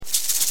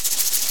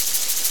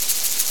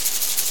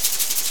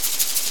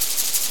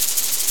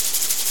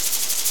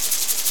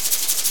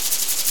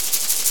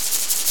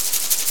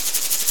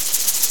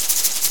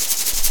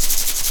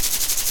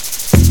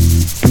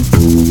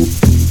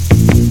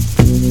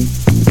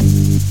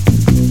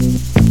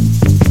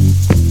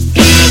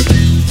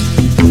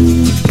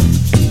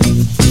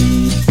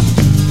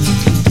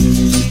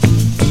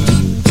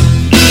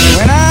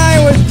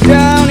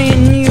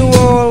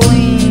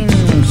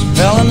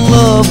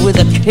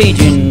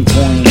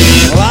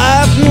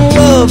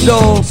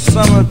loved all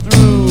summer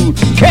through.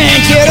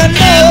 Can't get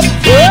enough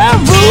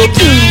of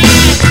voodoo.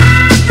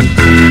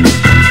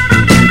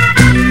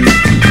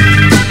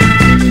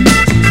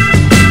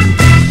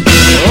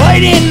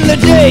 Light in the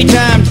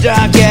daytime,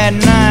 dark at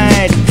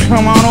night.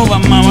 Come on over,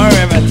 mama,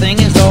 everything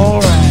is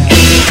alright.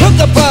 Cook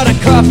a pot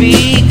of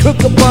coffee,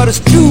 cook a pot of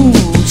stew.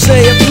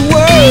 Say a few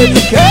words,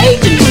 okay?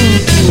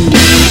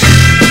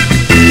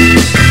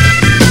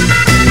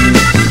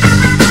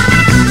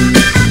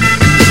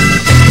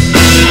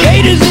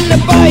 Gators in the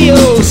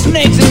bayou,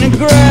 snakes in the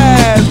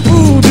grass.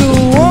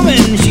 Voodoo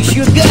woman, she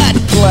sure got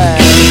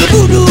class.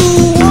 Voodoo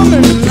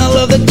woman, I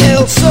love the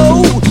girl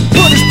so.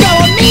 Put a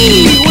spell on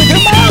me with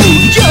her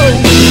mojo.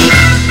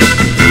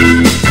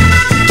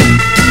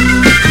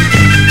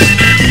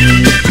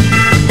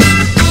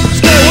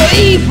 Stay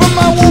away from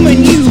my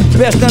woman, you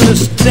best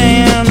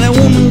understand. That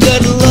woman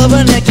got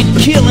loving that could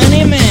kill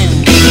any man.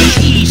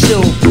 She's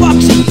so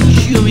foxy,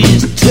 sure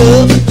is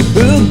tough.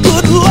 Her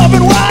good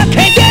loving, why I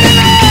can't get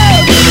enough.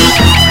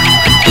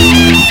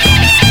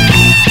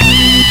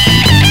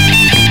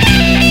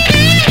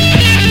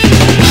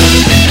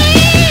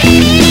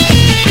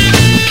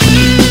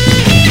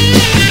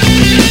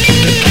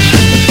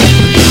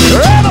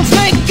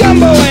 Rattlesnake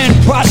gumbo and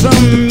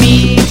possum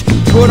meat.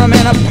 Put them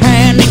in a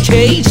pan, they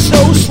taste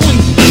so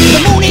sweet. The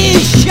moon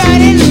is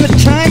shining, the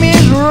time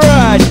is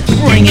right.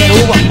 Bring it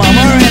over,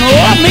 mama, and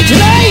love me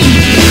tonight.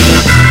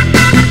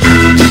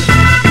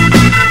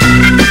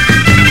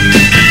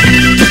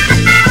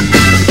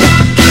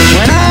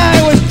 When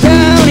I was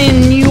down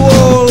in New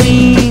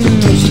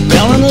Orleans,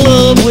 fell in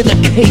love with a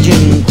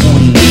Cajun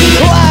queen.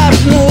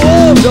 Life's no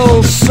love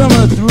all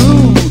summer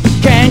through.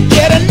 Can't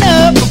get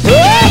enough of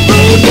her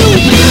voodoo.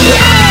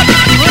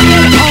 Bring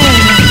it on,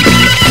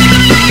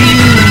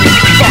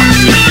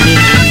 foxy.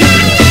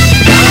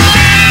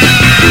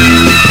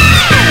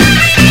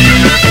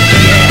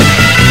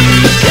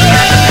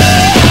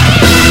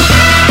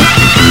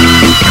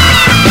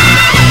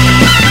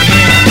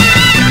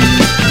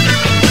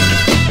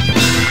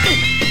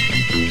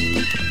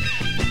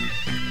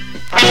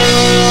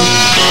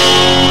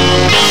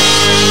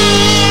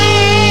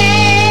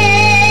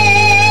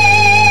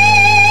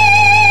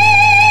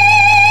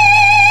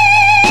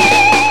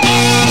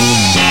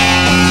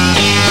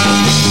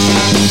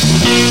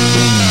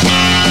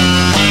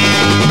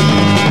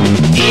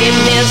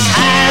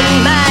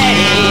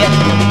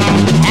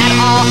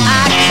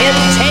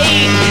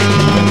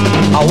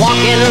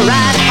 Walking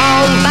right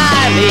on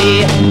by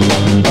me,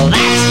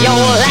 that's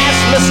your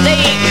last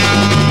mistake.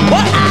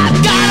 Well, I've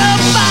gotta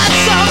find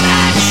some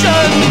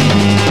action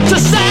to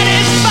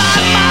satisfy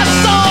my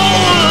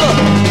soul.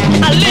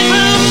 A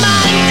little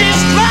mind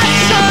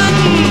distraction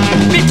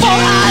before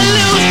I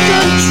lose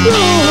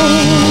control.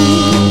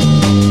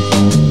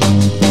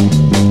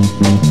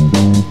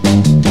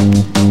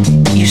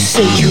 You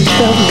say you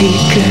love me,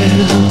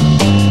 girl,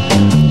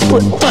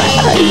 but why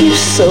are you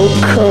so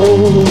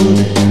cold?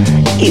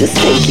 You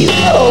think you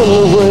own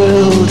the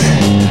world,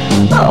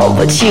 oh,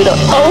 but you don't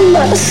own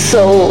my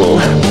soul.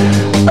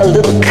 A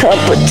little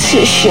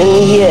competition,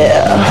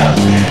 yeah,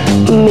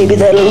 maybe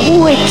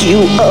that'll wake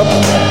you up.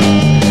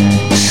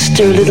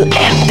 Stir a little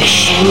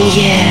ambition,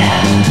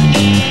 yeah,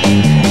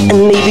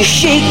 and maybe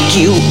shake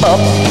you up.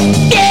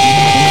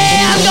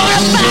 Yeah, I'm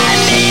gonna find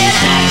me an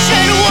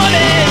action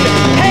woman,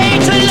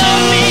 hate to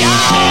love me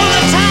all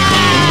the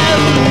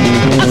time.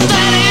 A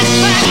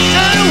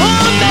satisfaction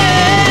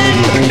woman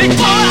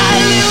before I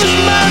lose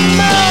my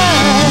mind.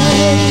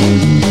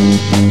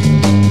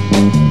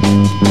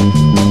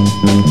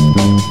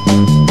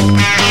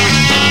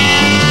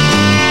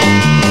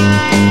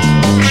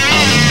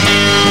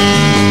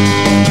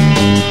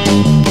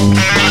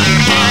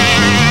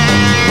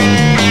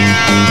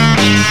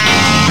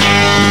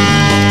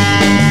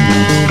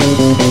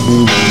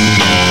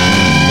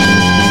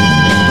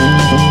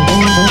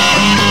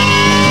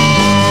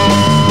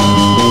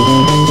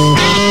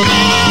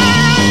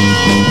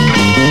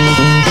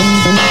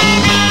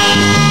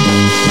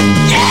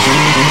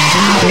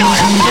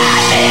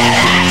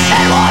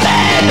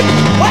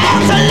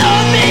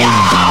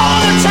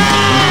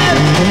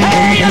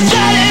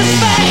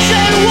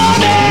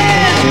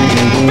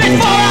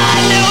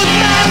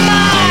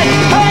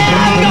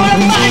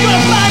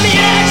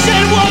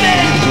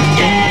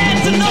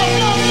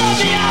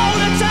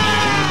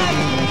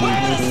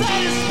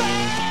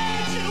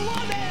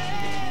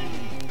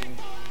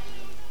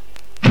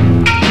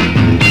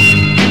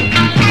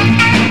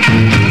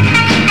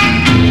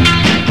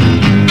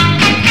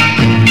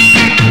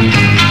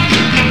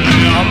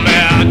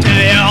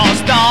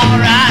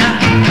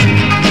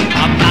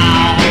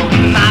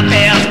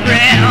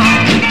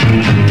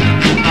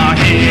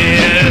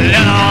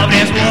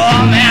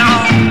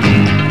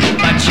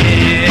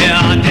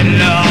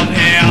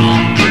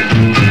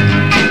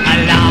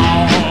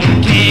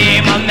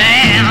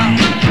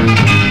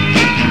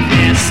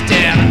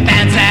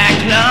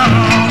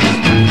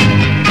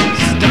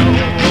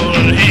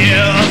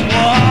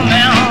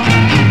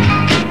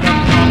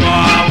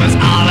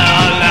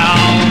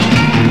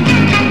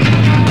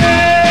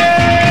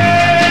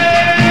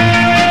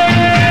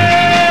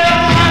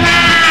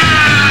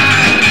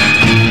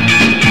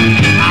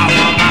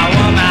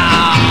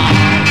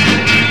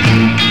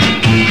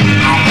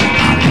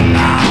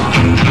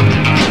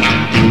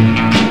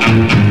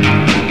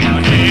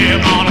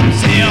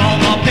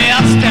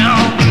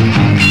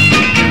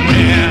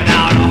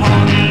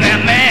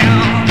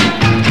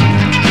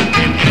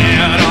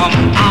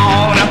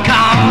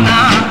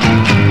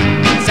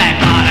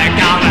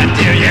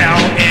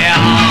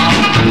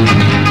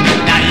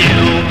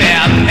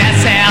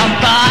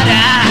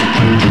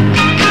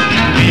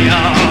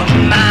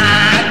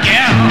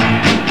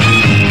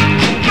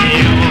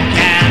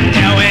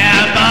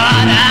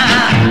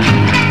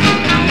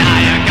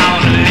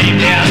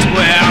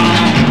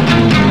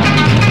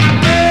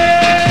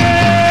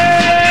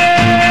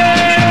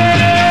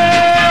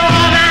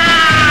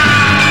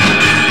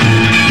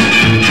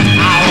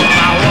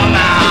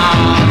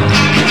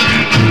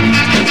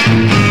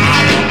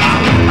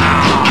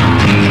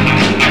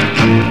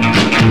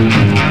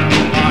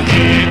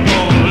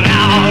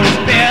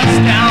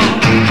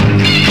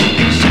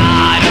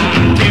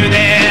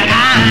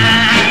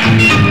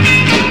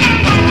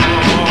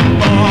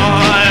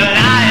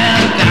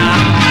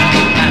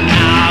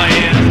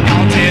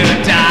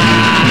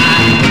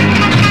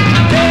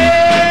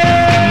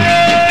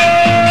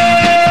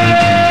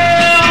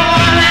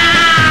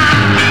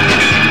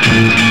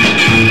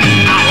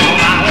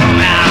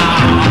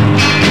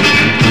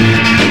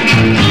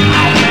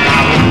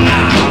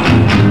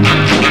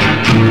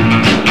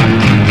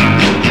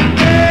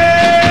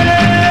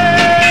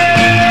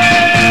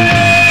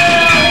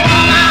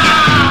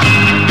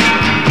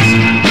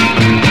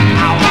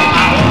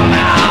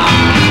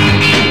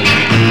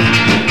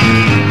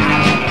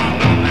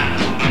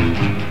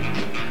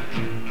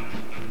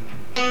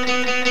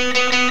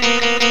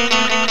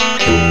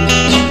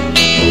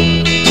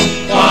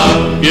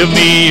 Give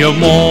me a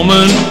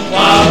woman,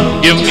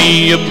 give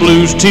me a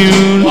blues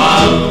tune,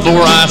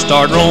 before I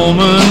start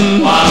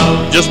roaming,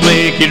 just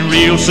make it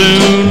real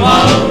soon.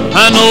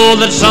 I know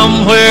that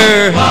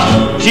somewhere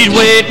she's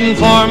waiting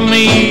for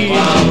me,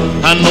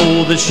 I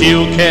know that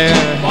she'll care,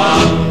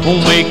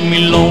 won't make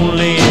me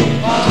lonely.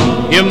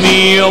 Give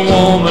me a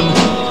woman,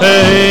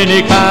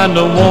 any kind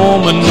of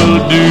woman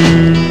will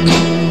do.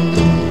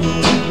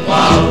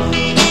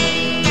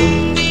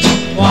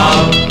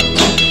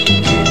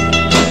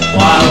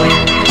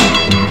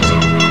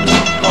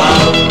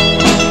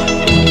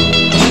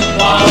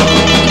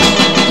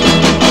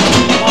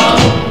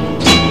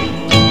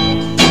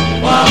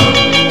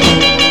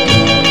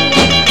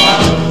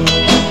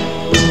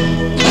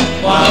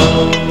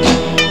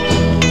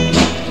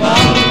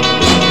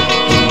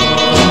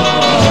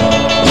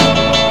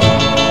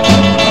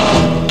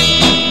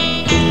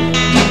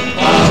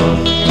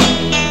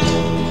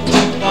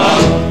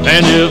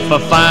 If I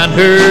find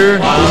her,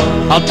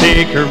 I'll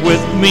take her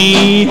with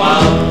me.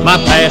 My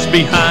past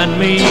behind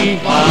me,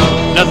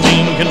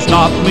 nothing can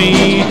stop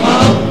me.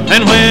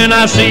 And when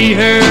I see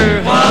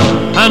her,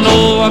 I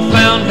know I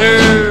found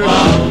her.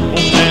 Won't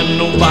stand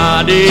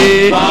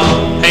nobody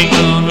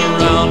hanging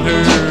around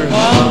her.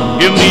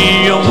 Give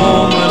me a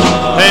woman,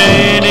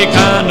 any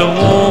kind of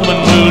woman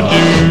will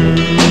do.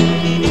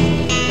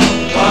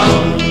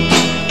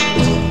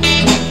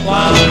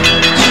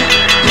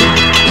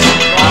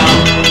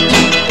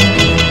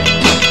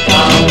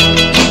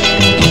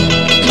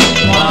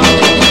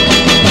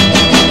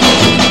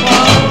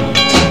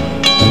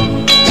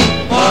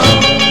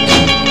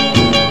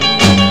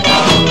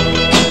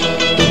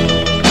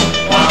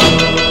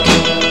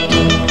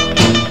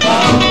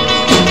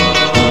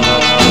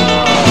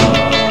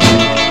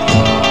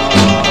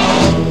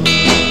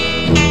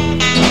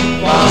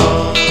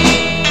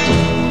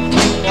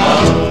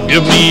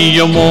 Give me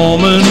a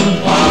woman,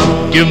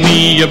 give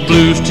me a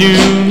blues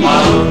tune,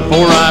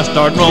 before I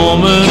start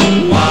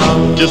roaming,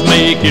 just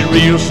make it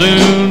real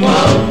soon.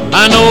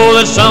 I know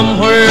that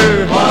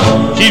somewhere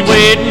she's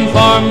waiting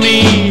for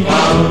me,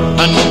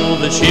 I know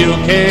that she'll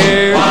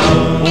care,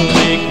 won't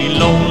make me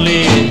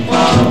lonely.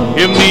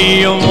 Give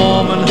me a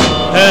woman,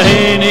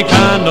 any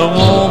kind of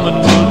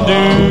woman will do.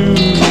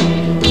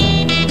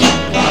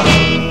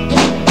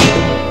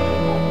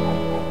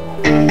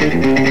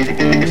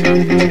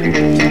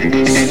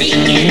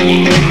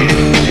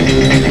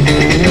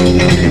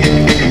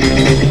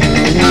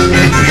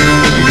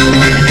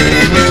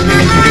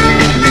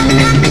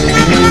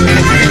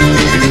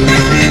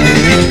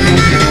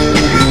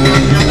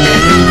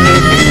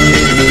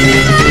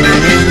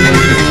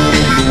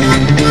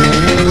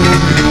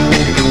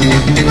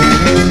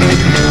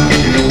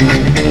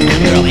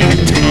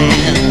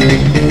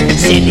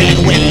 Sitting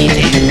here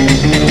waiting,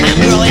 I'm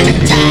growing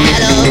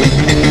tired of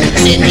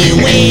sitting here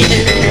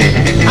waiting.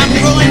 I'm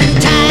growing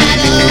tired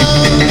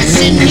of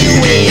sitting here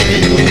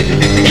waiting.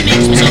 It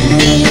makes me so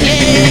mean,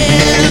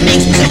 yeah, it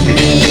makes me so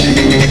mean.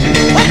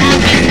 Well,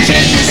 I've been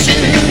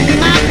chasing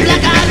my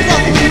black-eyed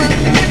woman.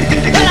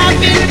 Well, I've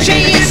been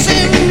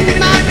chasing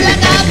my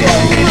black-eyed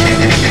woman.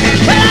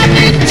 Well, I've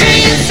been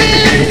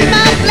chasing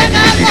my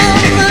black-eyed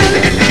woman.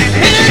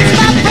 It's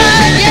my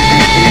pride,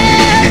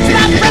 yeah, it's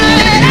my pride.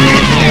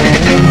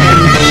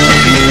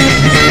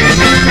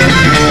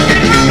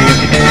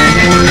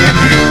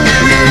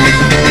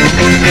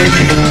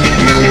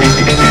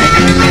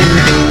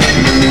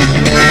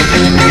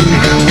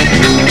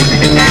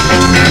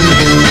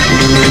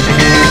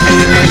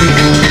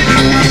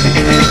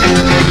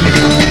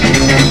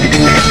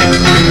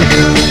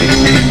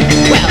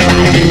 Well,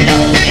 why'd you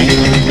love me,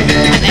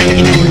 and then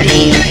you gon'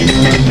 leave me?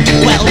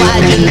 Well,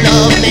 why'd you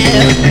love me,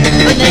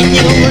 and then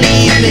you gon'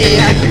 leave me?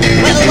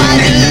 Well,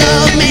 why'd you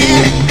love me,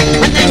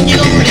 and then you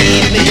gon'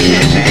 leave me?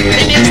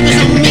 It makes me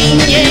so mean,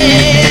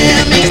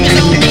 yeah, it makes me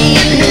so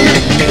mean.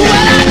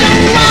 Well, I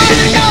don't want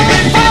no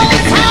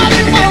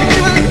false-hearted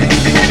woman.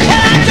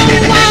 Well, I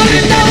don't want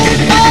no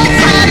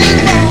false-hearted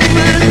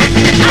woman.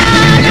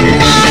 I don't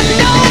want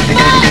no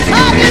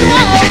false-hearted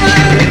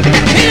woman.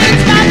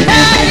 It's my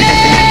pride, yeah.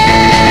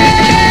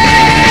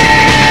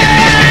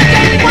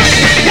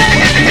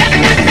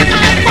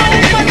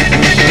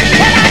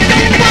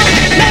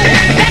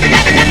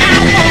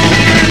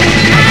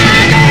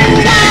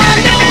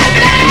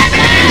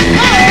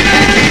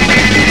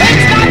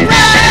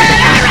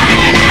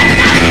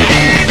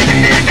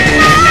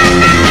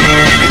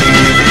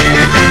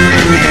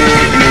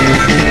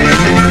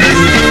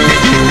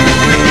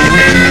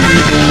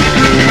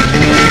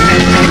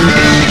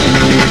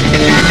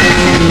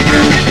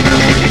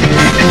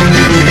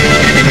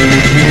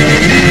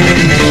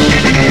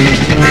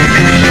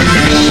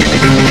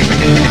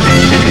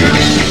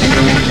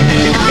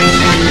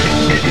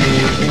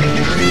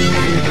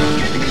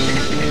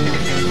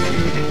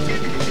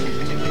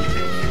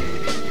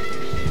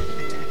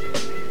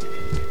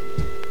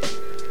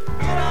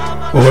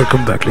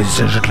 Welcome back, ladies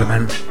and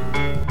gentlemen.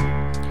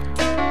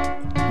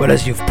 Well,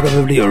 as you've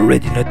probably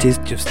already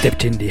noticed, you've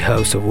stepped in the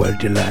house of Wild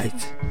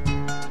Delight.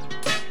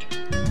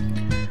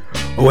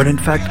 when in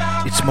fact,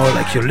 it's more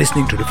like you're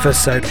listening to the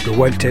first side of the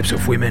wild tapes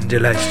of Women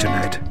Delights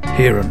tonight,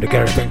 here on the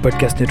GarageBand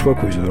Podcast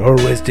Network with your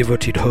always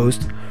devoted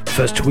host,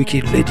 first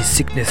wicked Lady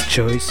Sickness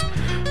Choice,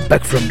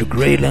 back from the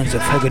grey lands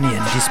of agony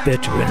and despair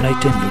to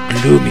enlighten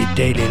the gloomy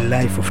daily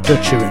life of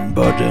torture and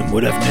boredom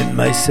would have named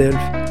myself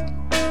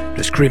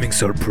the Screaming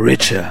Soul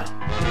Preacher.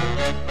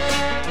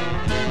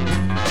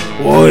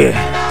 Oh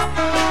yeah.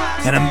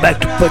 And I'm back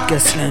to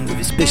podcast land with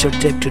a special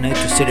tape tonight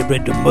to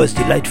celebrate the most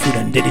delightful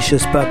and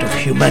delicious part of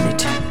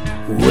humanity,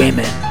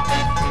 women.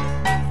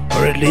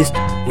 Or at least,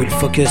 we'll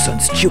focus on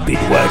stupid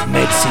white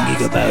males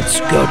singing about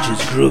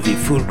gorgeous, groovy,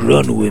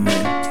 full-grown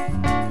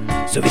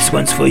women. So this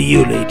one's for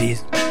you,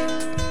 ladies.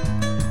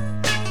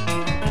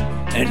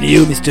 And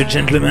you, Mr.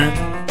 Gentleman,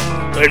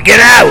 well, get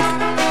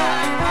out!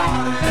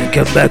 And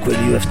come back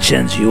when you have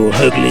changed your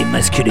ugly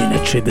masculine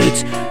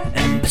attributes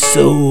and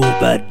so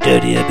bad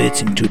dirty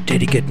habits into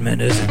delicate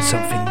manners and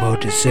something more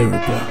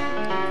desirable.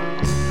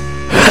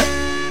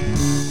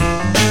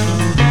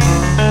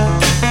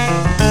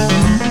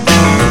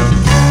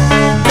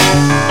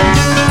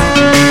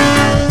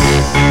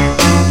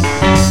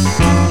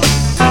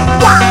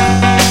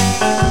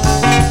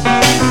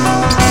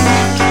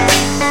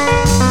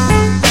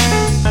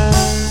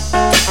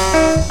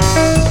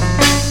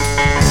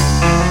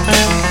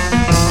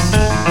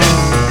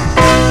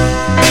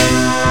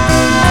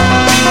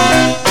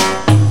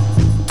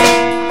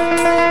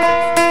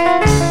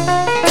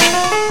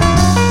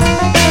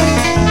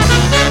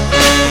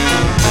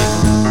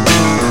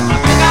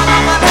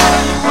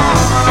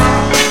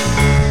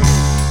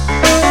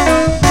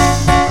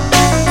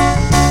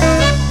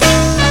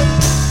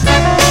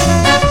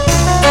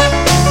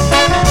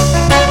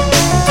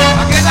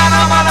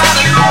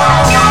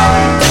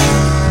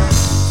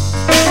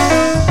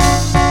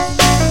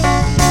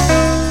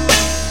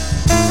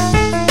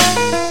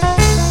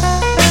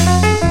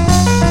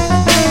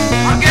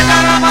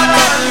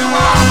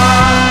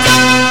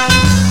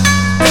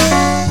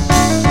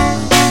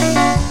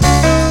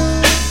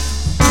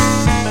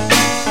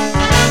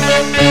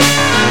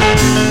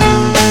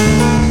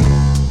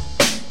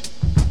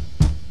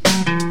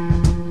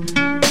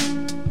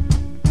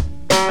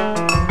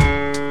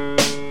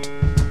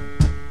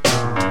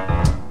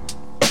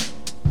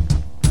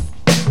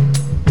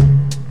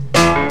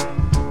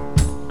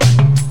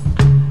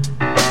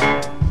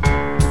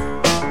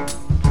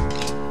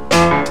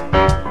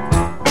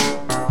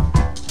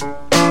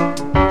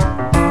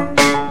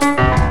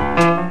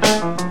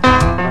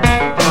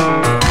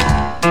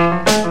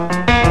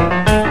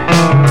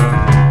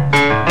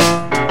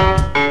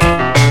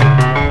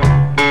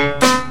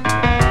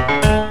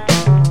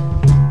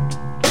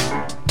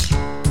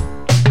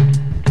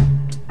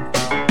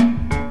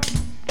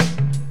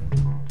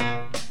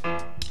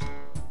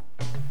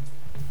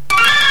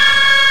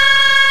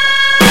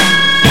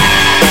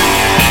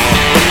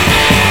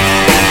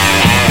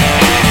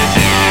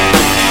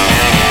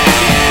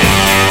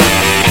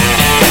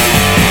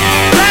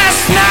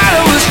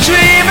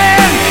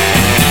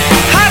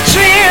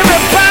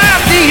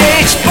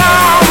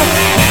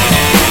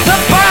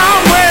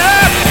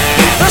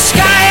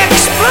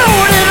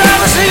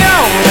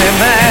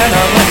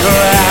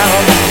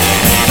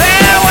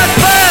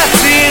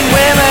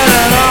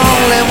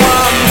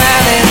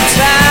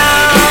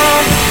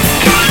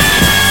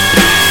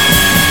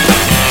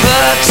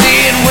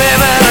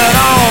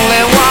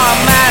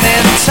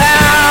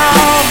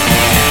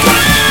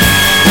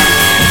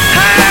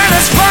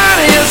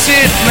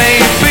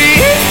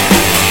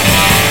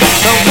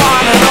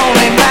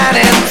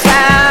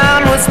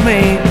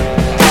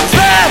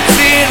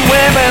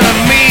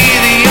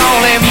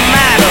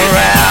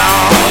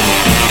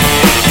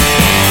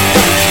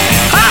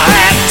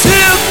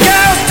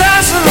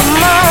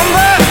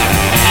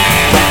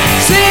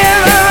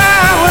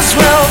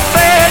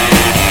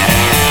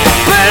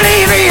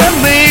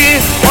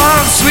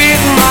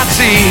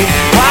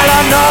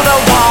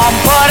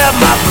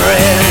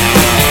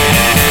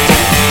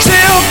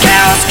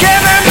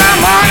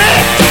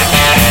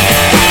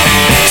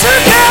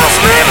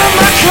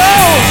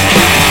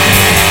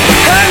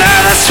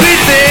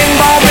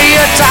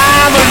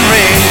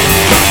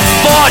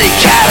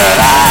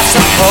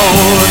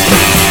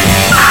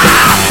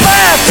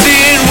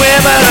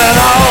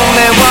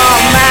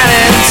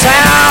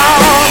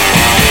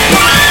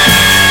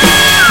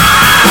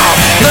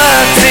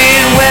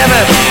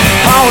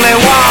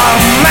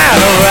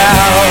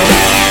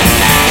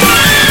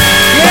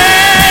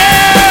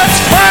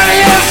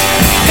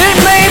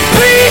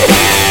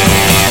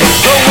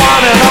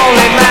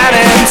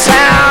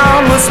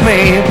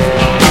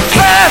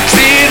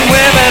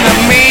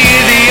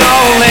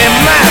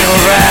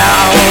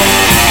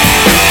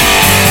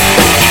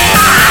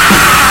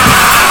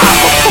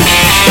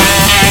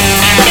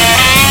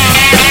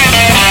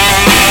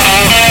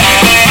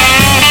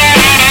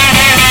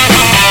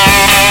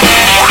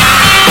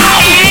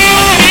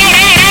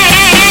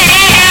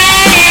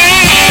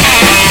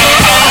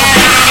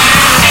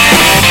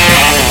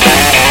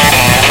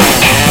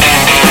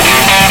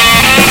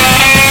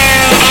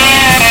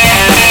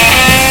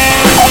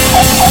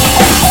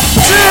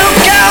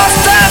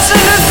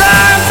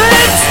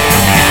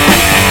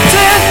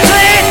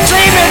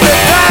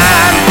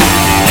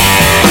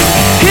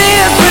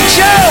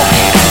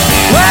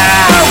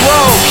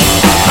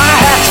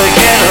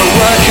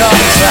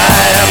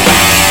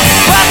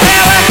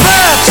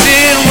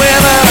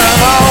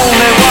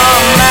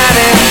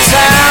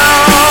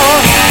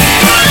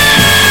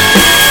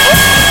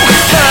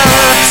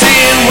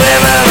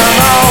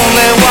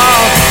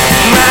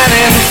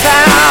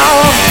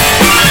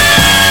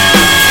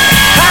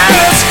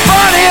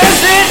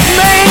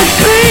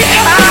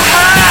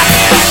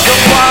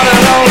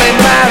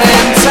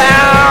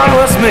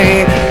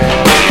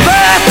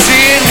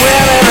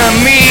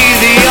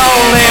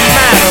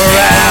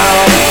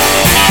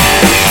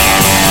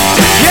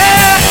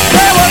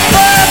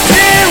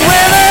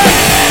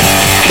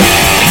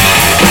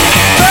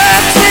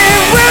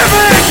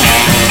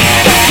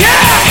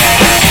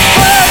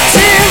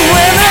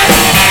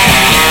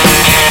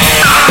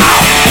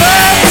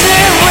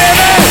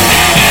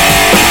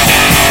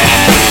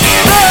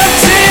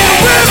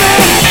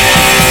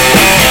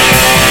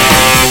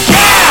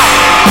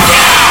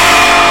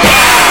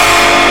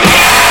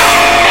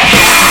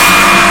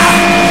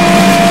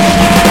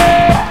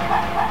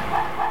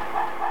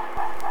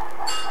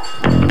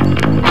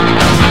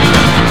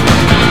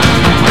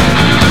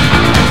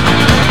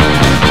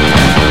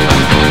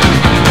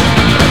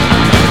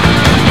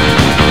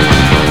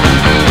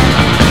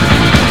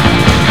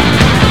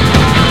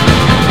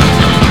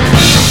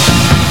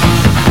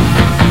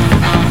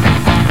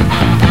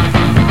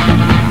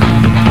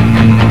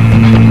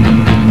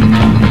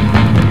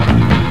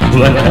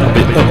 that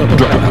habit of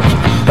draft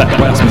that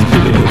wears me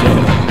hither.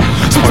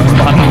 Spurn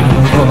by no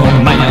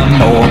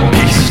man or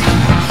beast,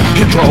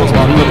 it draws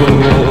my love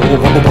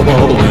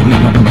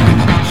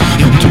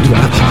into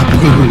that hot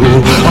pool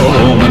of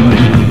woman.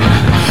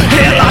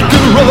 Yeah, like a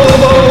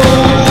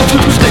roll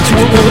to sticks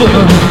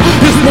wood,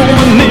 this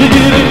woman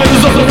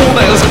is all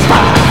there's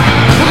fire.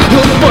 The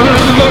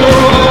burning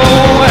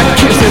love that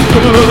kisses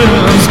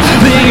burns,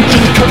 the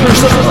ancient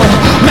curse of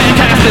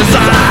mankind's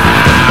desire.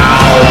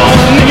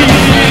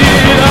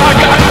 I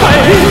got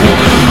faith,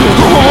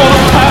 all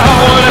the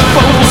power that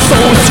flows so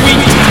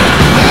sweet,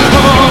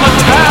 all the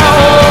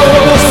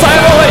tower of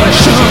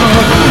salvation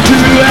to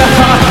that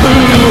hot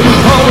pool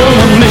of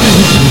woman.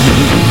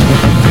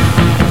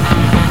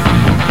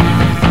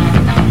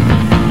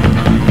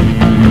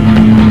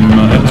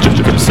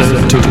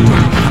 Said to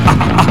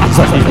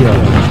Isaiah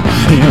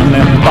in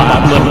them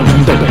Bible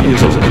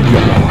days of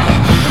yore.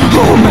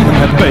 Oh man,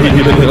 that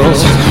baby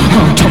bills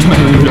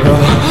tomato.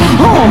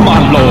 Oh my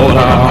Lord,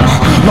 I'm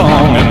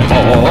longing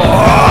for.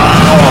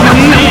 Oh, I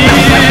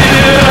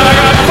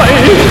got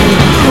faith.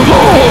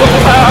 Oh, the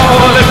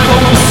power that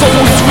flows so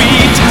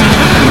sweet.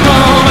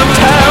 On the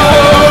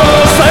tower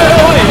of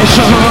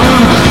salvation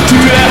to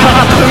that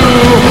hot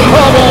pool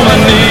a woman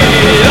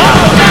needs.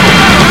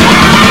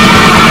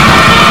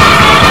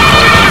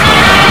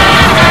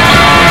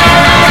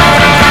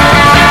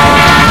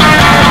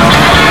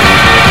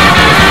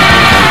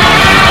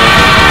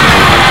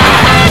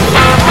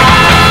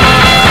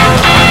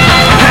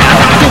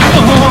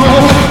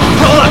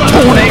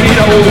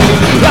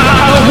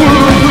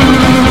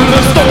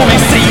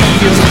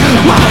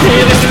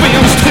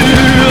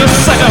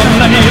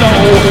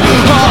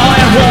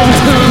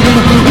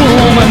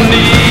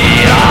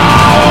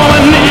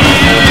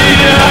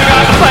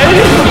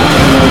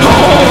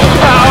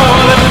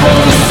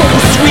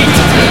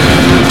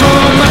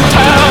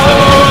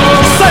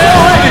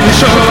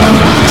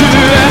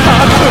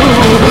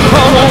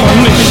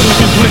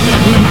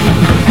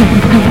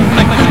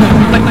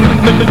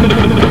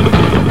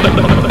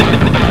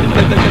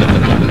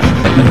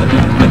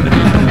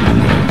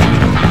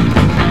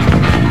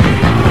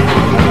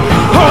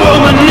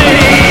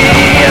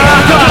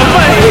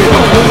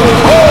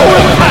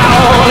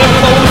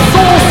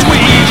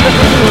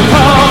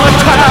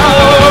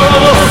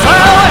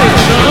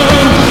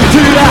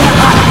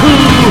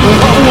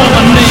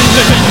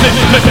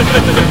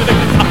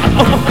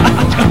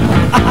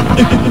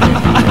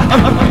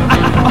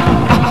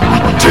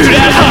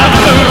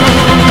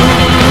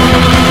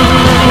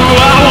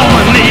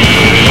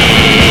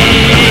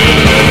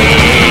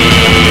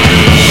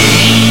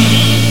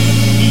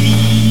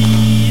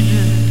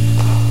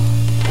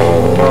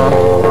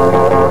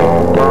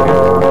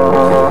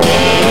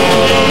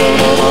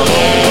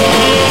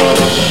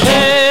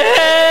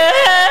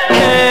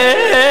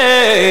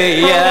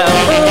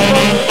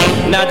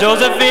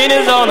 Josephine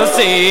is on the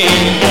scene,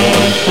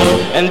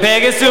 and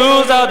Peggy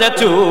Sue's out there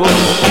too.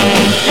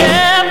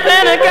 Yeah,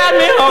 Penny got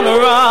me on the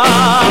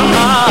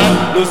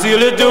run.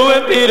 Lucille is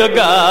doing Peter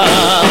Gunn.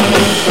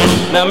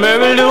 Now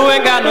Mary Lou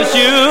ain't got no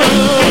shoes,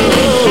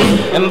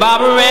 and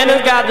Barbara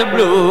Randall's got the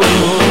blues.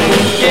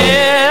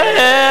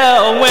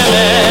 Yeah,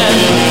 women,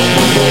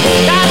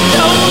 got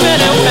so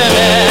many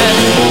women.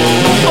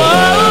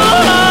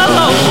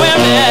 Oh,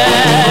 women,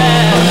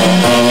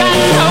 got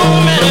so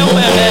many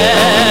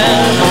women.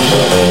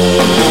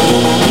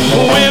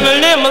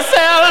 Women in my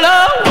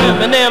cellar,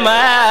 women in my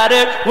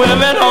attic,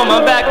 women on my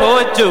back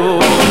porch too.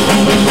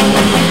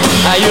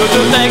 I used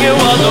to think it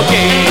was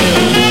okay,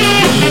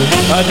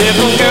 a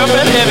different girl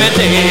from every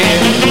day.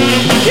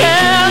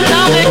 Yeah,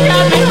 now they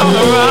got me on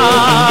the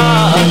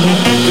run.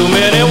 Too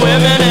many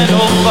women and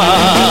no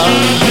fun.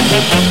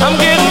 I'm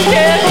getting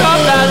scared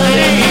 'cause I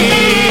see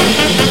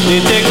they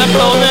take the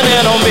clothing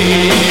in on me.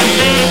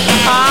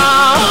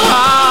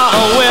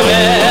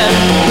 Women,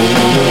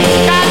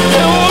 got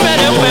too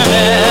many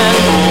women.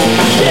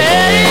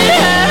 Yeah,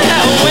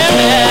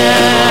 women,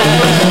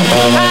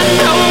 got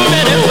too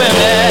many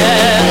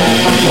women.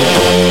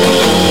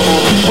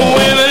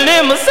 Women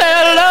in my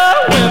cellar,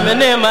 women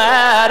in my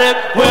attic,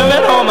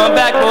 women on my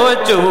back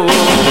porch too.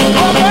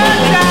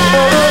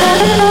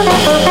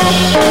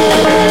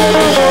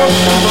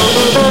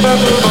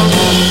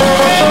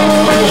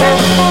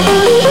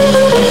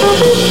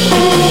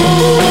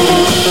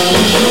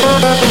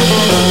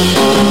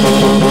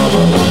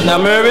 Now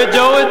Mary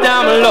Jo is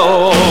down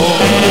below,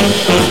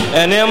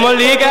 and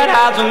Emily got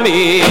eyes on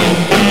me.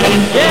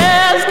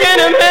 Yeah,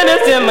 skinny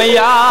minutes in my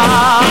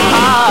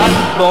yard,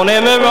 Bone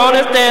Emmy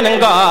Ronnie standing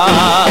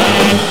guard.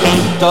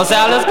 So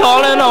Sally's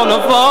calling on the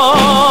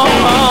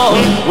phone,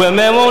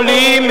 women won't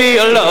leave me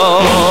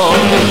alone.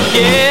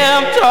 Yeah,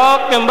 I'm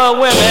talking about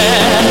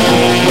women,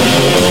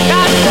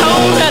 got so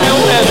many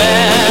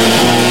women.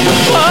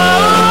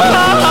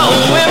 Oh,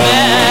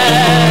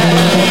 women,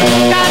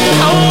 got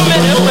so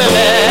many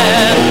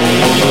women.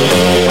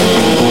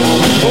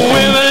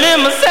 Women in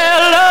my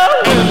cellar,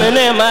 women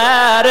in my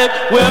attic,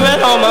 women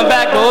on my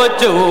back porch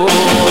too.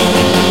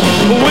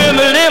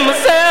 Women in my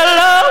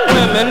cellar,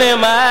 women in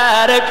my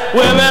attic,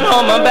 women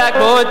on my back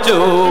porch woman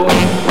too.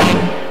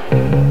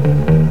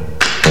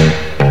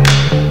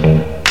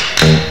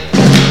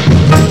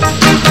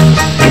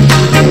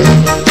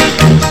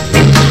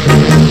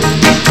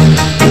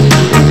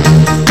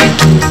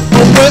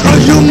 Well,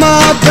 are you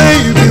my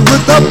baby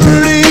with the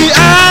pretty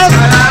eyes,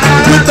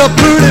 with the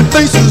pretty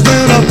faces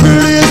and a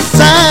pretty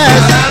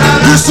size?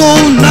 You're so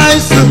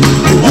nice,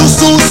 you're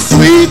so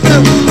sweet,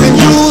 and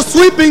you're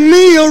sweeping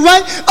me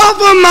right off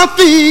of my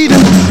feet.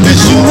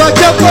 It's you I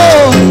care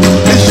for,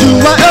 it's you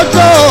I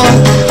adore.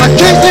 I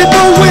can't keep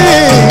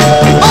away,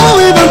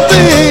 or even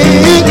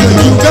think.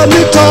 You got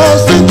me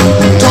tossing,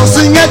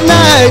 tossing at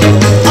night.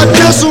 I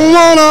just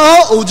wanna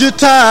hold you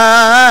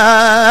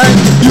tight.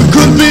 You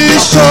could be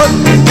short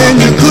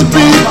and you could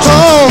be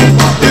tall.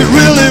 It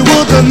really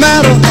wouldn't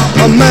matter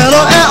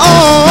at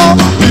all.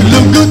 You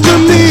look good to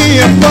me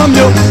from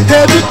your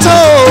head to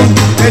toe.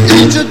 And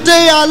each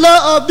day I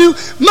love you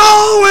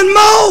more and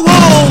more.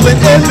 And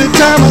every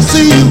time I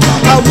see you,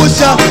 I wish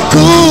I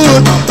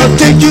could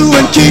take you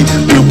and keep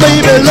you,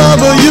 baby,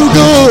 lover, you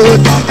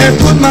good. And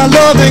put my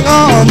loving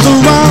arms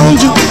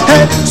around you,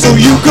 hey, so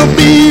you could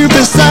be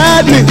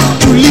beside me,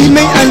 to lead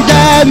me and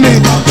guide me,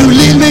 to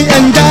lead me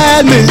and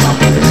guide me.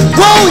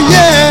 Whoa,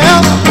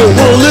 yeah,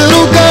 oh,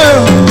 little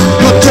girl,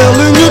 you're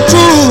telling the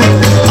truth.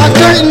 I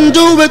couldn't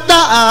do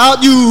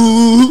without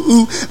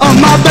you, oh,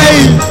 my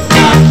baby.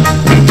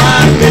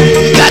 My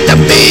baby. Got to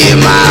be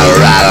my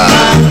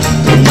rider,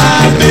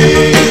 my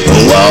baby.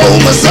 whoa,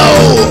 my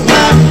soul.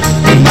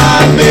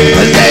 My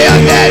baby. Say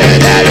I'm daddy,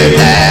 daddy,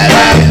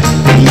 daddy.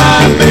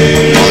 My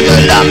baby. Won't you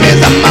love me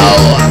some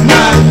more?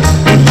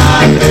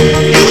 My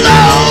baby. You're the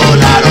whole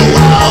lot of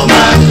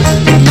woman.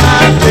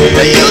 My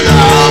baby. You're the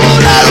whole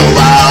lot of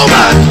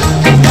woman.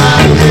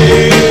 My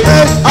baby.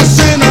 Hey, I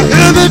say now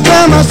every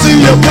time I see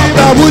you, baby,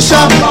 I wish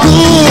I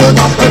could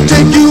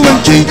take you and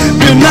keep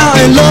you now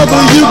and love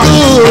you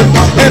good.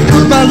 And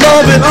put my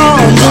loving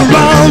arms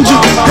around you,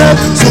 hey,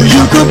 so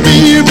you could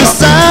be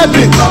beside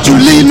me, to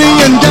lead me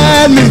and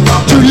guide me,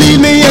 to lead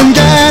me and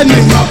guide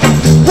me.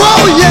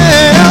 Whoa,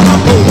 yeah,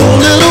 oh,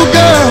 little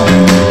girl,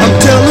 I'm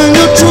telling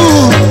the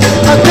truth.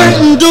 I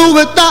couldn't do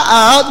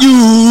without you,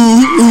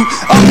 oh,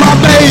 my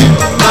baby,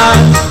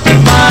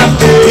 my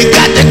baby. You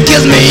got to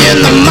kiss me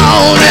in the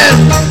morning,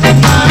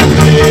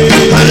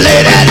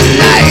 late at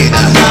night.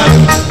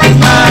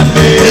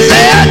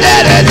 Say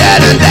daddy,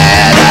 daddy,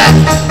 daddy.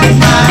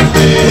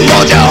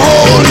 Won't you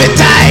hold me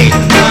tight?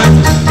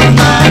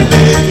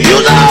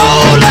 You're the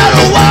whole lot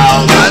of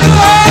woman.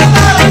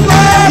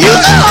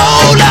 You're the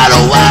whole lot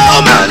of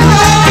woman.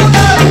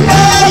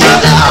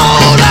 You're the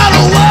whole lot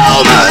of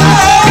woman.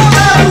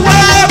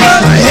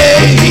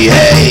 Hey,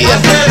 hey.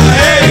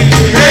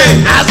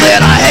 I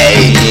said,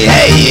 hey,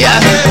 hey.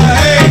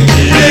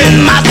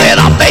 I said,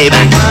 oh,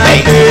 baby, hey,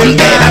 baby,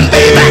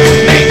 baby, hey,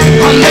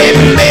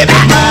 baby, baby,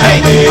 hey,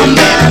 baby,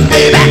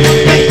 baby,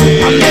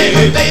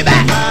 hey, baby,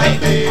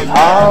 hey.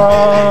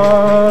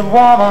 Hard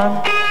woman,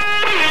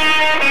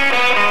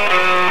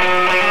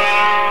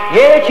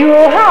 yes, you a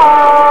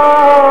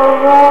hard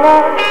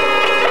woman.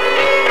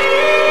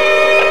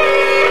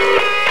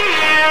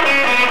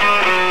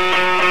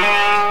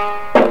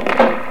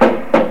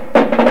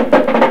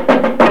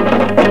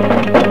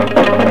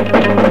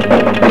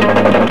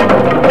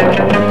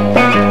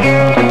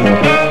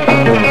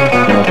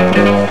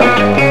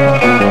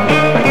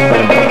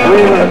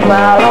 With a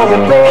smile on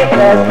your face,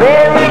 that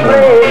very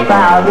place,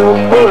 my room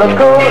full of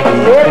cold and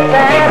lips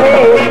and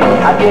hate.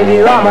 I give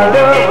you all my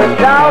love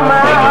with all my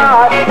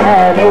heart,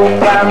 and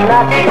hope I'm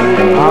not too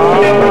late.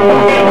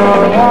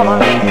 Oh,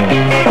 woman,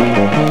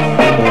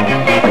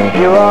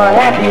 your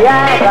happy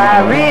eyes,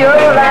 I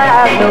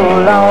realize, no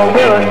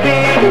longer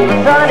see the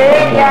sunny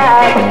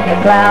skies. The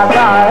clouds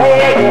are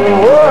hanging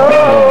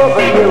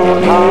over you,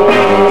 oh,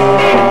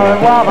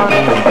 woman.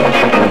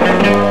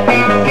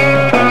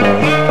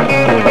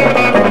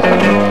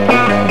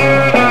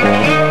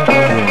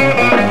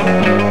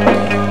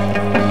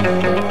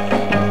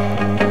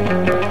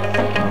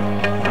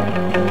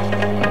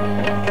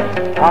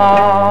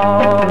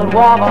 Hard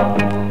woman,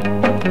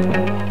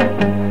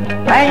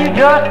 and you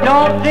just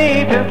don't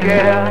seem to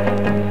care.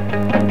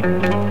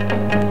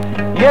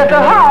 Yes, a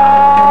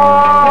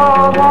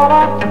hard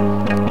woman,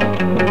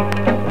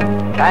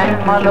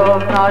 and my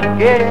love's not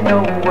getting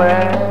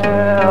nowhere,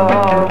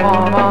 oh,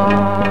 woman.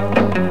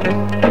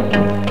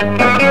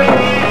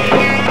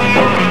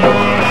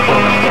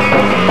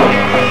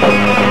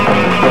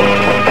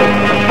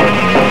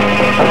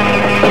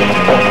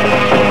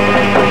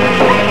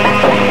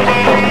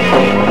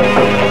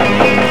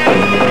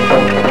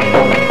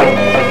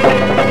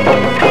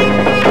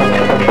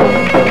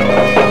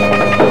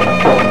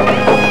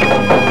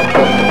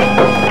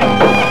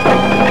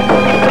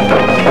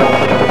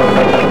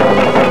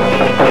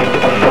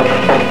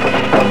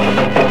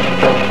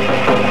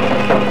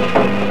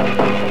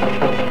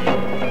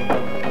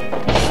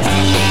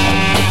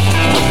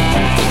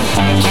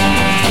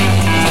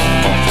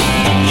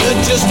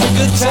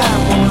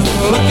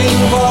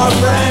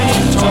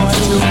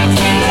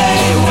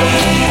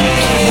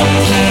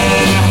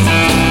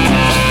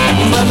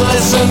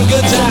 Listen,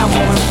 good time,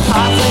 woman,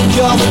 hot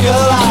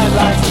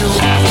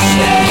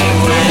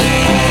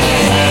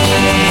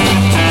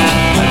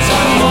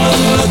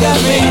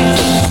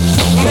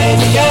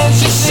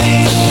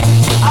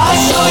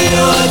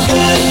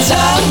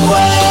time,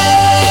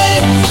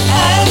 wait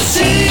and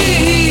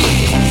see.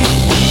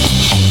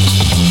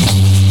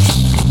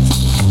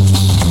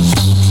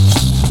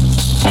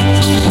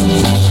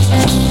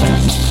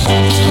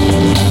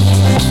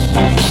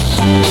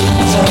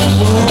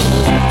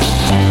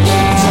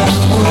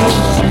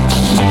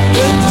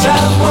 Good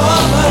time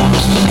woman,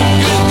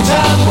 good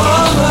time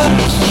woman,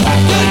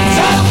 good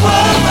time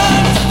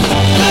woman,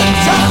 good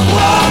time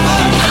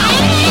woman.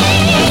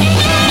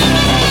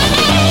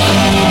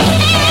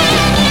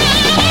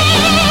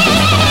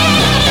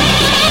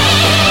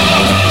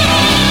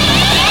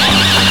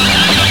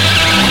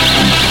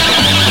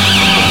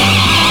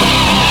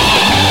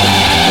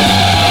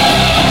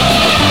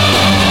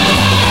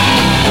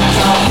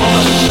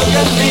 Look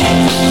at me,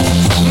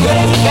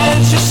 baby,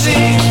 can't you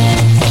see?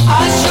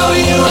 I'll show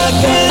you a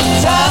good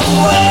time,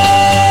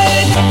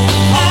 wait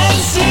and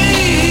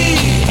see.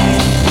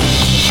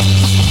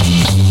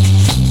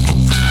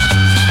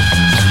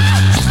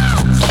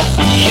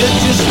 You're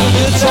just a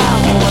good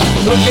time,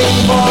 looking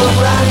for a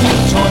brand new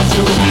toy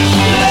to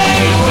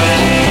play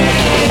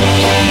with.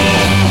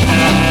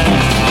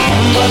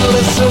 But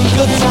listen,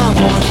 good time,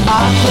 I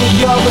think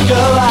you're the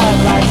girl I'd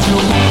like to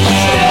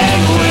stay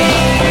with.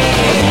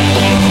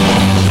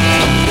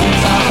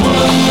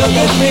 Look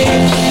at me,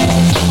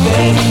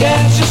 baby,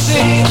 can't you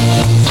see?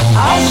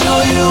 I'll show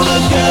you a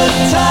good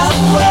time,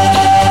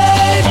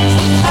 wait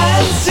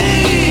and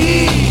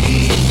see.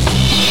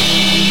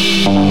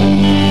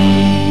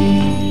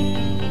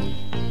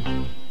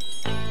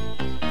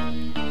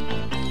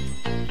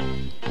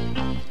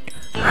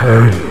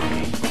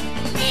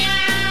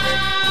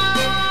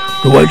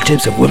 The Wild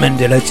Tapes of Women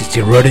Delight is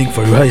still running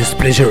for your highest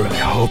pleasure, I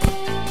hope,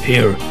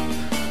 here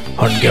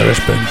on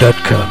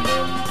GaragePunk.com.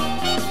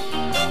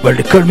 Well,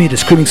 they call me the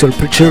Screaming Soul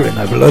Preacher, and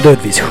I've loaded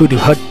this hoodoo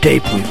hot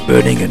tape with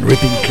burning and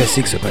ripping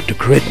classics about the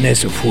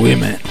greatness of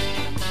women.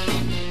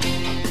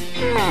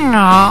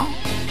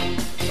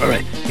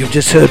 Alright, you've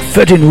just heard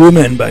 13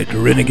 Women by the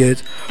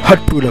Renegades, Hot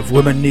Pool of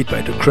Woman Need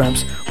by the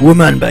Cramps,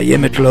 Woman by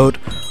Emmett Lord,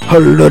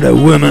 Whole Lotta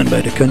Woman by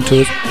the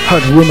Cantos,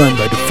 Hot Woman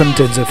by the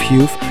Fountains of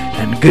Youth,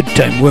 and Good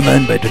Time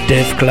Woman by the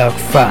Dave Clark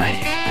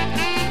 5.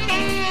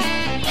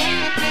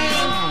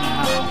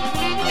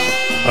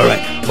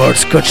 Alright, more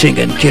Scotching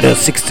and Killer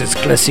 60s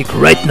classic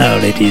right now,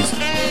 ladies,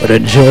 but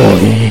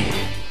enjoy.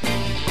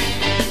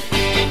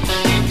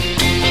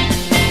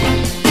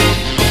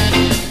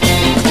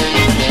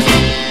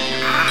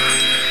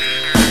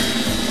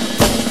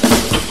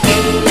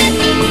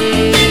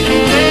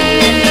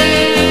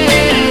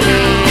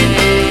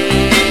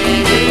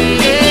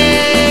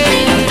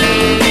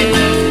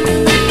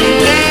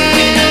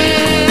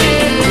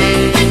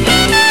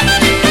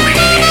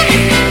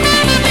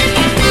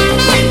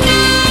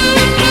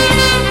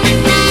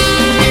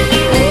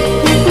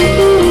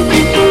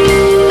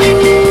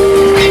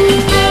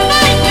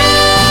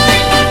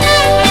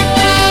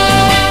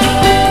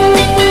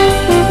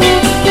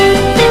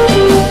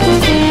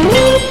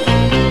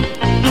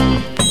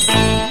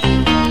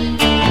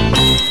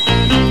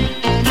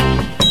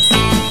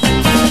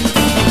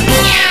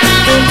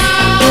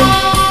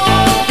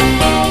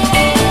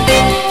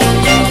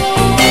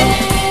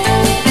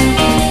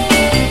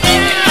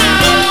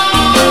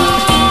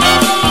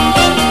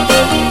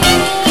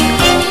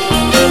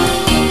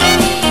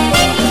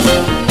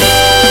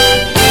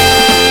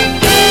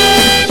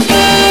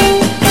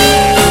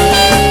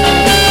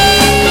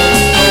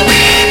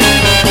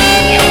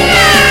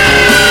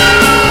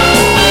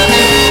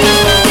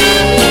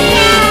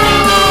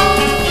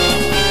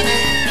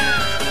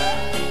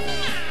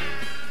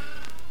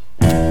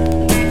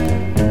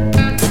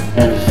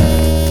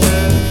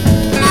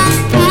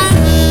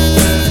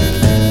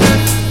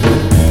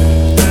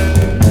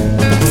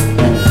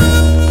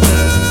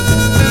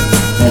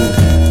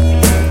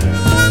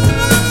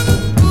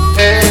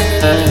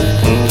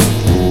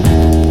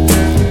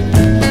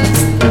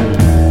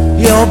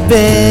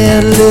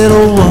 Bad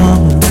little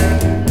woman,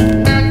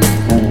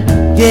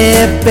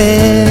 yeah,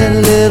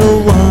 bad little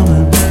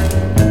woman,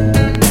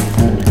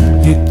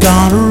 you're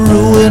gonna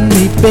ruin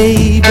me,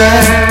 baby,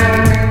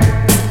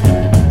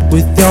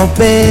 with your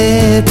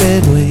bad,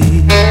 bad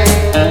ways,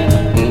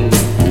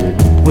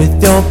 with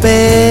your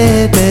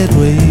bad, bad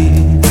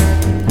ways.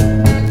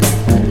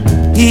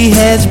 He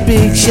has a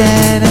big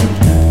shiny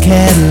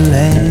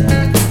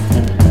Cadillac,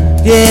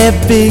 yeah,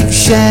 big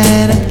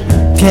shiny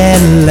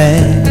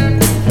Cadillac.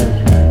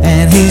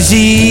 And he's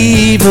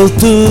evil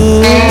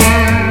too.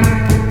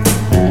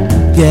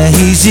 Yeah,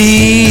 he's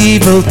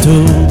evil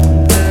too.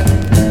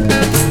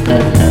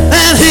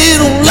 And he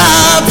don't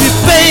love you,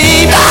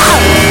 baby,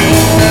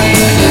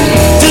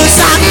 just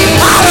like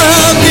I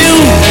love you.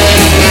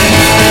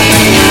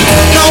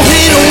 No, he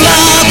don't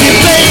love you,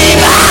 baby,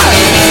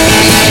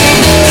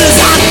 just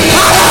like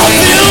I love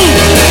you.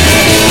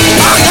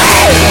 Okay.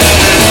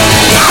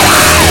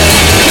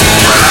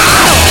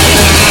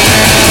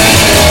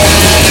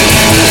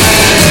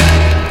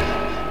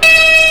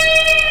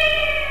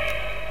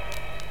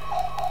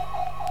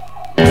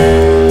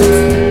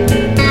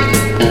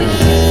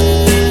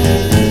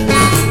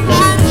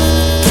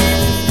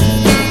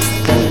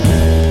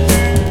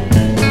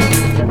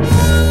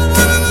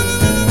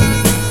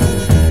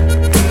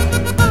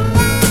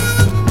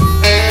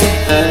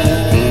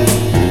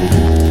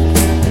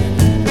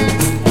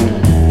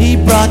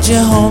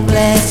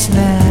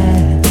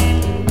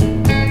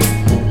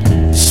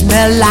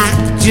 hair like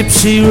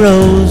Gypsy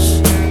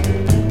Rose.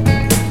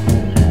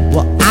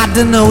 Well, I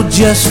don't know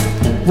just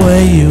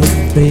where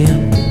you've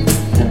been.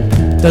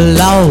 The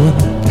Lord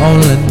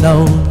only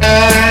knows.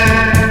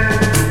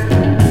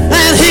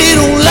 And he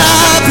don't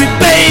love you,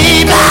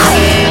 baby,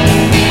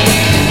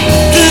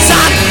 'cause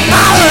I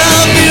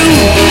love you.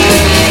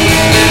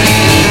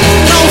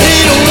 No, he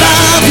don't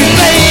love you,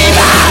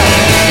 baby,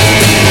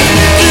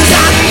 'cause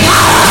I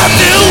love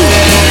you.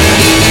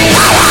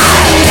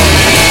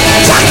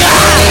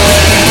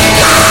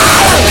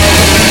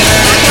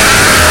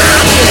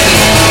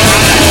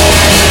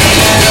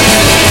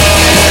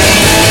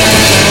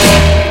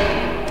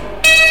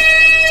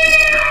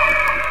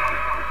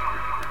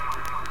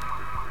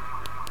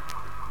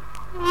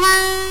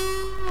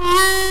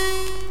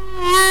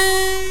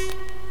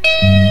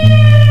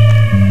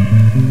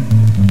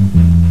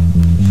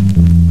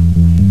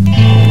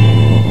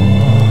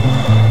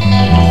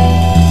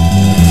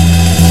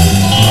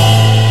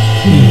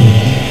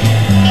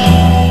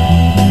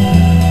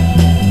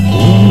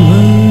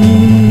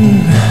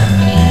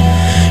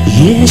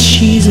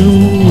 She's a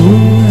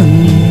woman.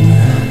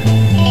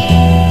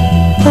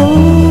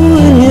 Oh,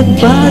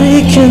 anybody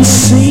can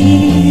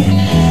see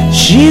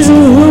she's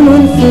a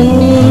woman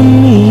for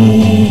me.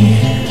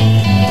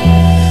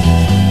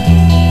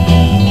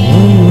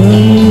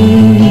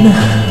 Woman,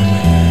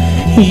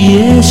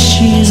 yes,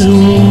 she's a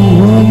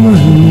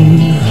woman.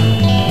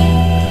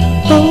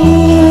 Oh,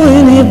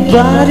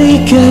 anybody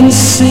can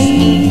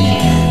see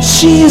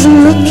she's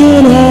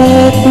looking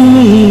at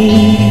me.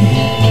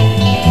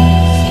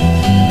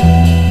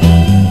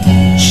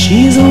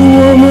 She's a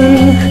woman,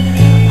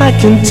 I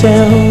can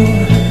tell.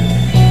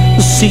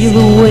 See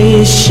the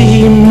way she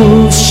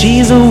moves.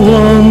 She's a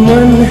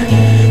woman,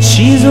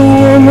 she's a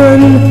woman.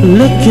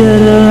 Look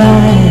at her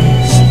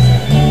eyes.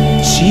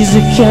 She's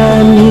the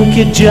kind who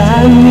could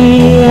drive me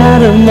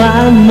out of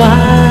my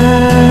mind.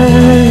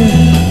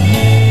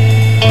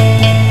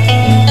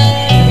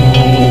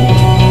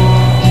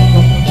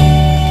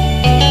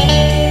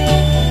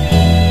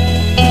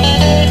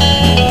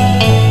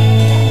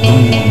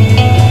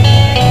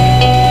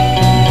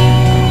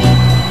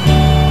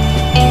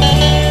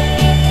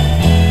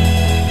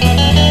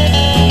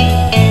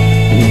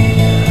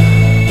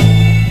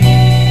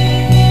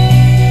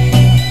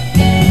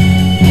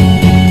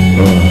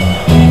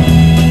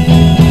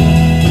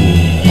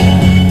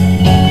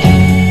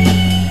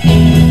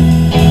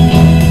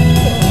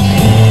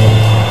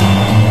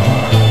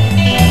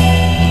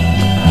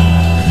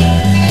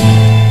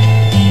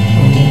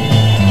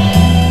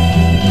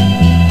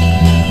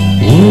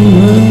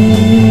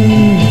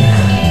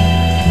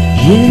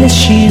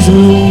 She's a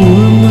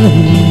woman.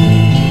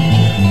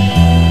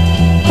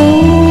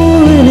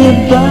 Oh,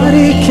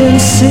 anybody can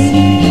see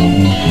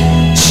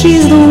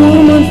she's the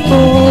woman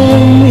for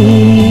me.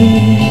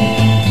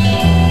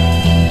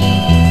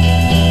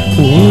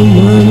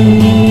 Woman,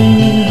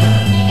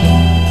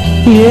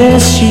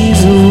 yes,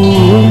 she's a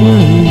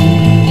woman.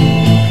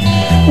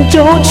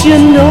 Don't you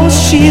know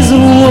she's a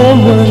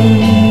woman?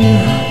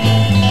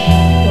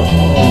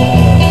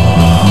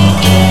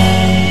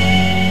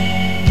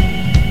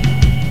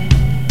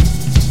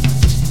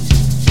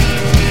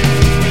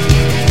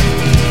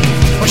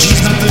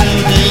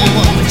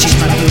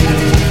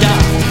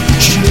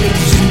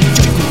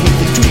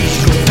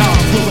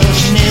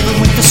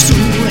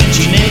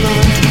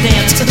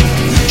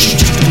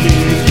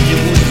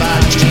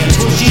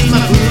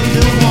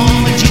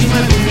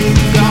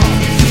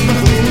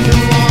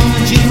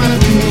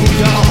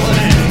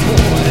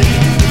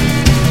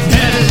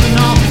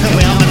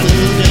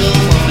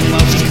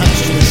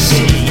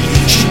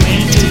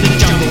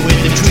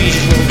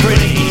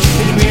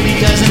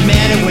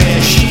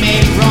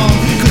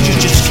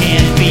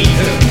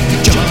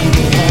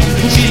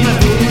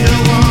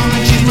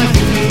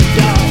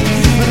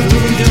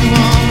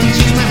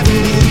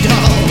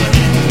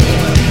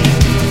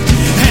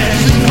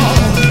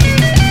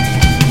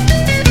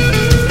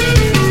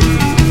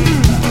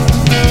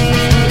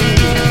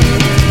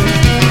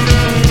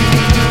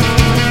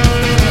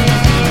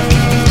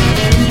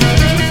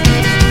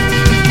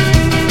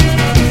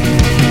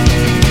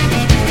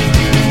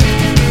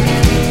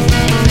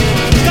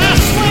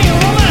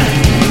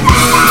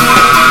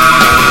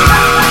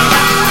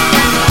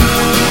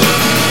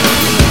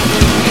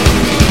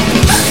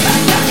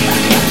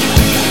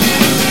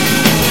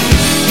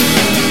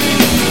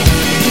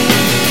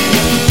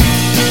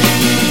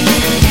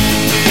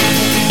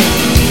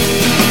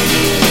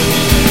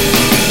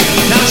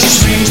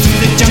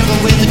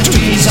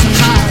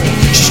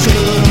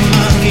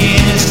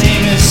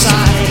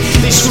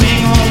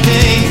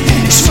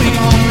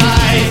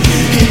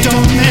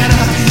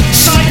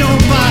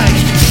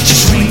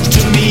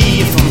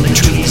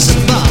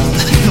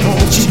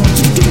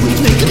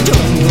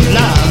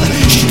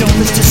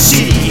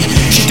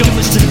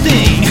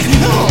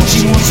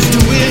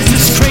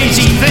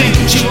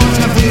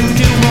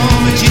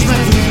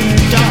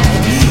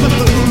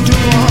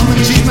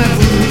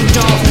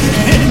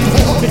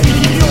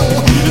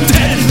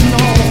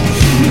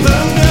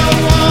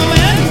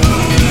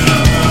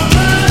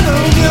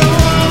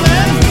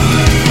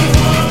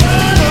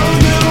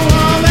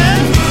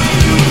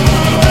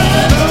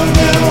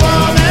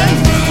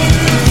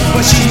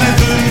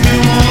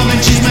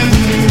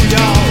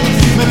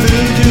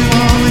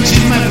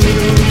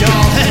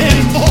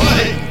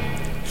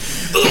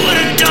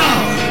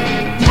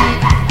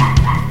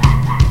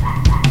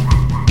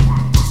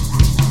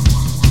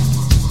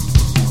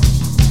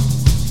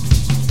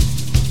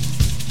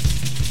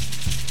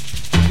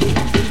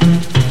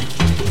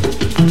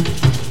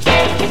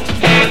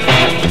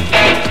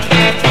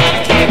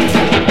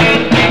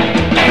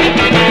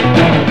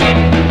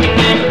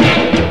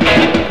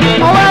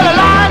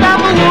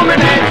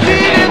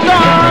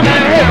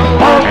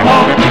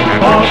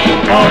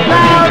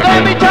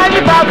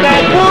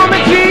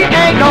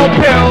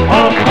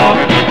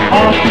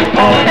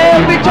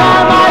 Every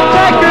time I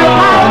take her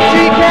out,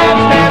 she can't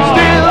stand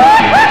still.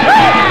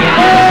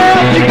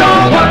 She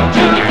goes 1,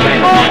 2,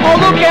 3. Oh,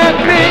 look at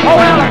me. Oh,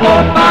 well,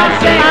 4,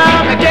 5, 6.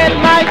 I'm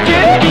getting my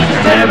kick.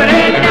 7,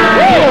 8,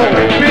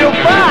 9. Feel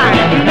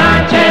fine.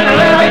 9, 10,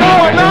 11.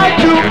 Oh, 9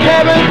 to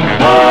heaven.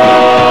 Oh,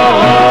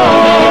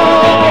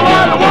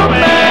 what a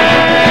woman.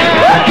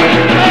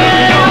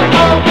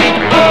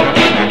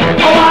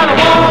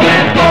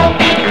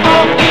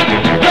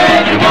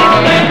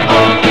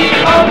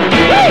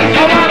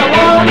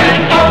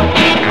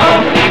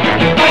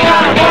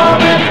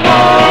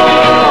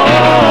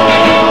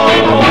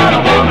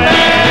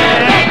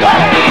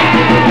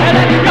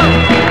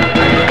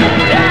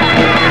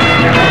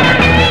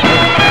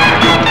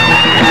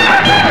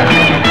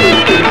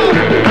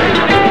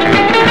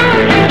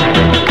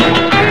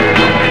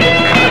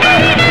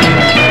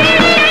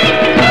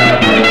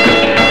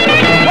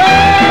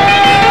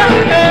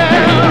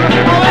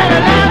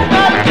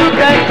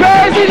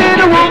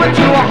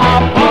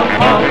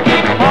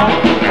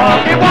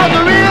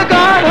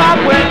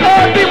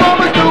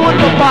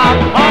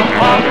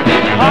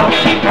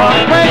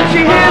 When she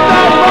hears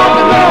that rock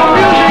and roll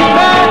music,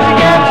 man, she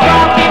can't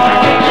stop.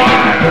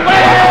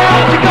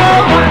 Well, she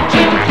goes 1,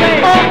 2,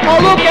 3. Oh,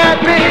 look at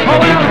me. Oh,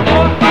 well,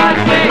 4,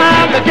 5, 6.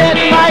 I'm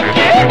getting my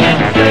kick.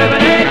 7,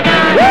 8,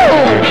 9.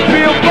 Woo,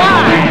 feel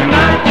fine.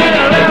 9, 10,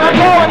 11. I'm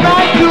going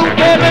right to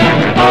heaven.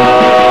 Oh,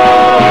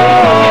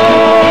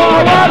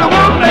 what a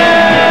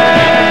woman.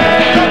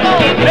 Come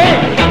on, hey.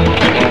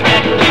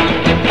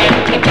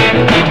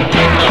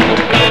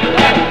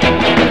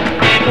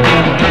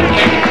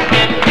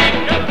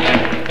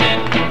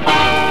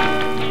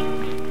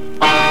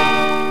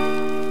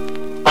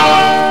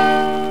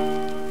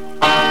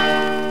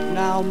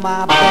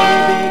 My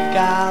baby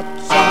got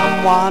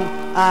someone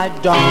I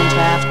don't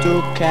have to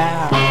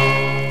care.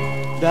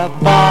 The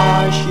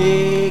boy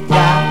she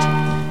got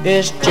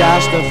is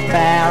just a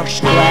fair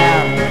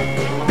square.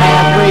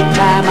 Every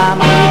time I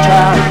meet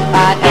her,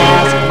 I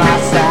ask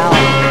myself,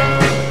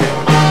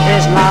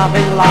 is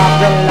loving love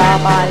the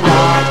love I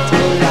love to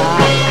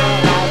love?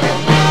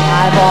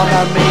 I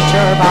wanna meet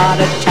her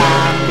by the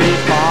time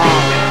before.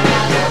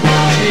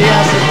 She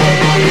has a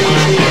baby,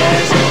 she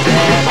has a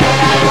dead.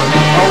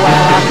 Oh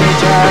well, I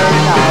meet her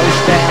now,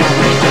 stand.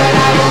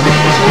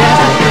 She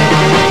has a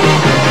baby,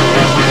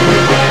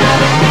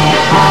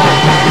 all I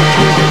can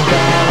to the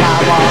girl I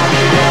want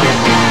to love.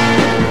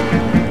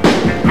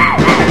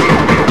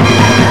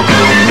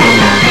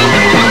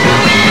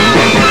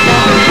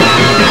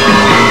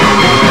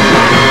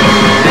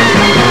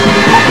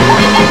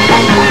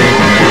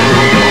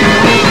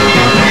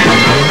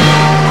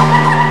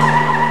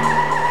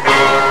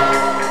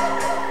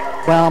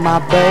 Well, my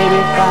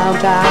baby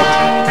found out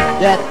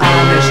that I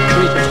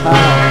mistreated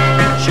her.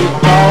 She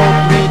told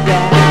me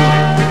then,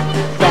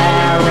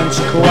 fair and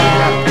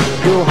square,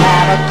 you'll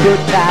have a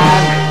good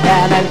time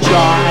and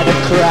enjoy the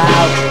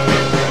crowd.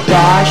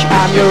 Gosh,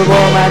 I'm your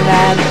woman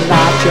and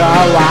not your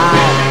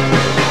wife.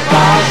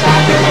 Gosh,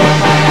 I'm your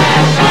woman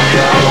and not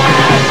your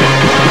wife.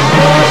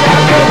 Gosh,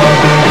 I'm your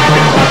woman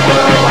and not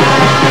your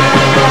wife.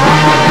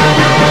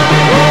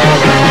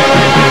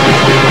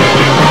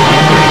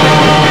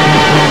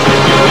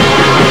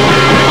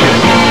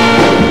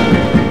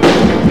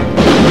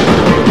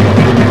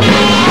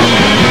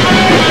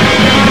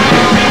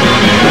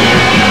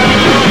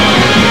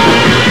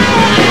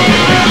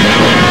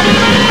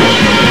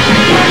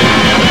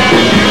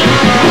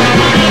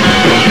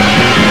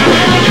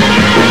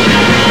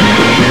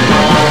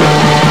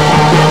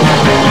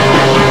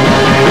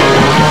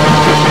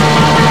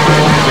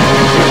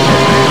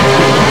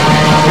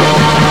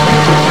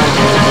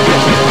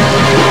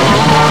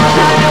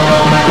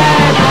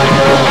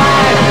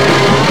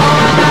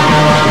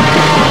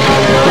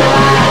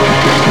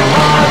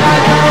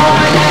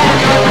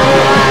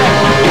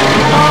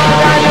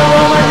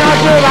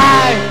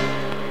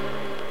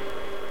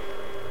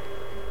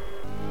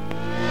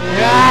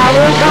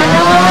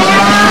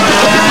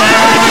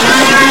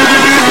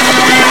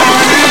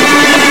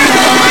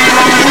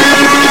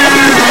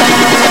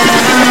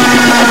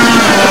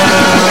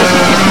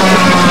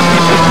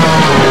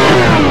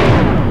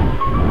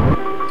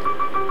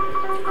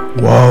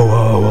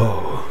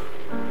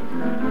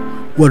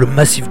 What a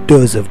massive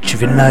dose of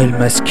juvenile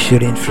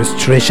masculine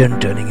frustration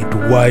turning into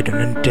wide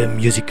and untamed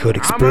musical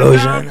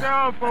explosion.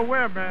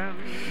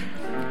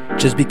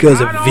 Just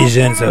because of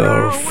visions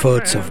or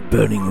thoughts of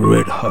burning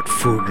red hot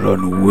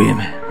full-grown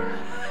women.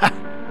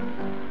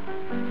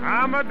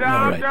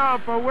 Alright,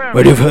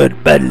 well, you've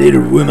heard Bad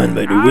Little Woman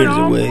by the Wheels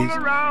Aways,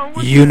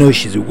 You Know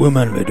She's a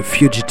Woman by the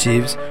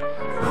Fugitives,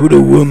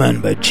 Hoodoo Woman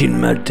by Gene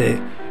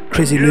Malte,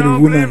 Crazy Little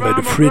Woman by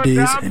the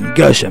Freddies, and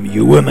Gosh I'm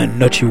Your Woman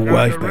Not Your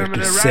Wife by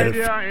the Self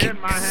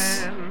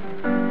Kicks.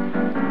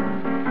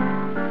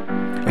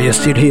 Are you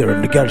still here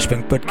on the Garage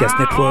Punk Podcast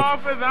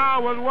Network?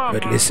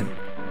 But listen,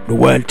 the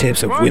Wild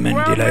Tapes of Women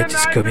Delight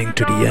is coming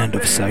to the end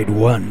of side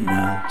 1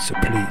 now, so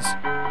please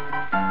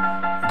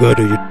go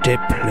to your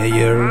tape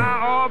player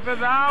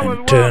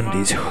and turn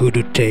this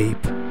hoodoo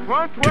tape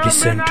to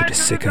listen to the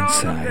second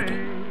side.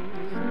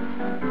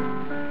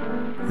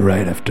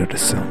 right after the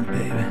song,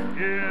 baby.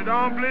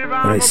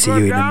 But I see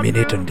you in a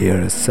minute on the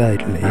other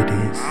side,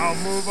 ladies. I'll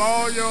move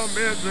all your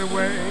misery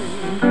away.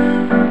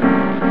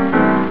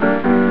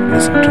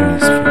 Listen to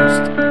this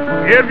first.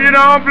 If you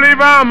don't believe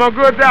I'm a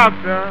good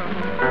doctor,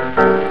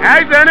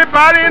 ask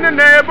anybody in the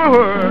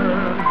neighborhood.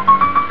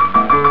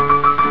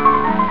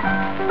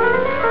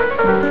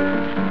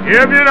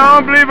 If you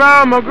don't believe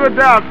I'm a good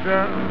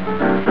doctor,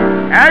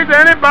 ask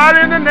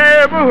anybody in the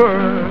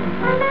neighborhood.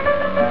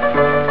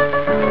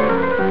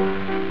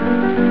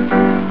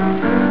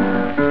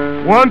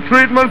 One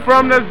treatment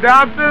from this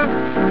doctor,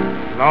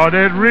 Lord,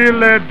 it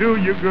really do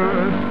you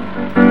good.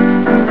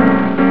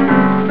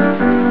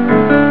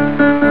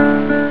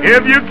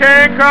 If you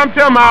can't come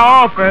to my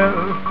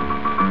office,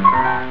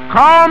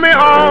 call me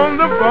on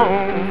the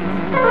phone.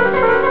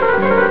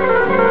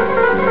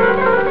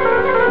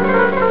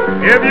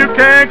 If you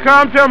can't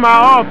come to my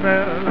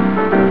office,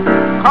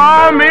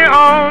 call me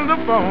on the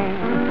phone.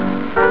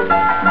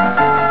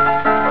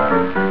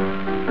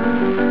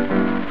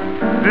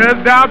 This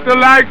doctor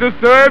likes to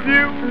serve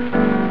you,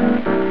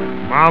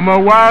 mama,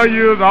 while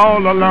you're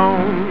all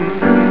alone.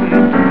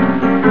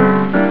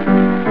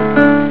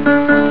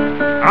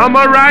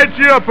 I'ma write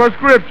you a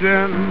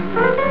prescription,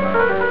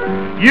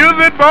 use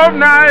it both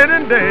night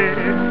and day.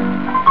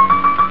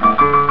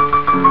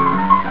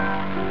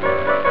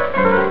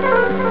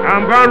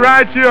 I'm gonna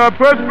write you a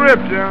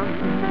prescription,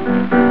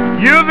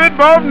 use it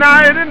both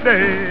night and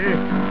day.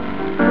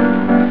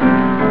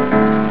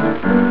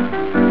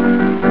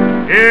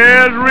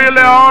 It's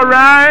really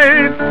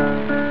alright,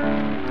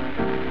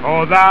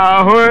 'cause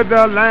I heard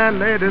the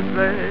landlady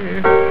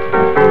say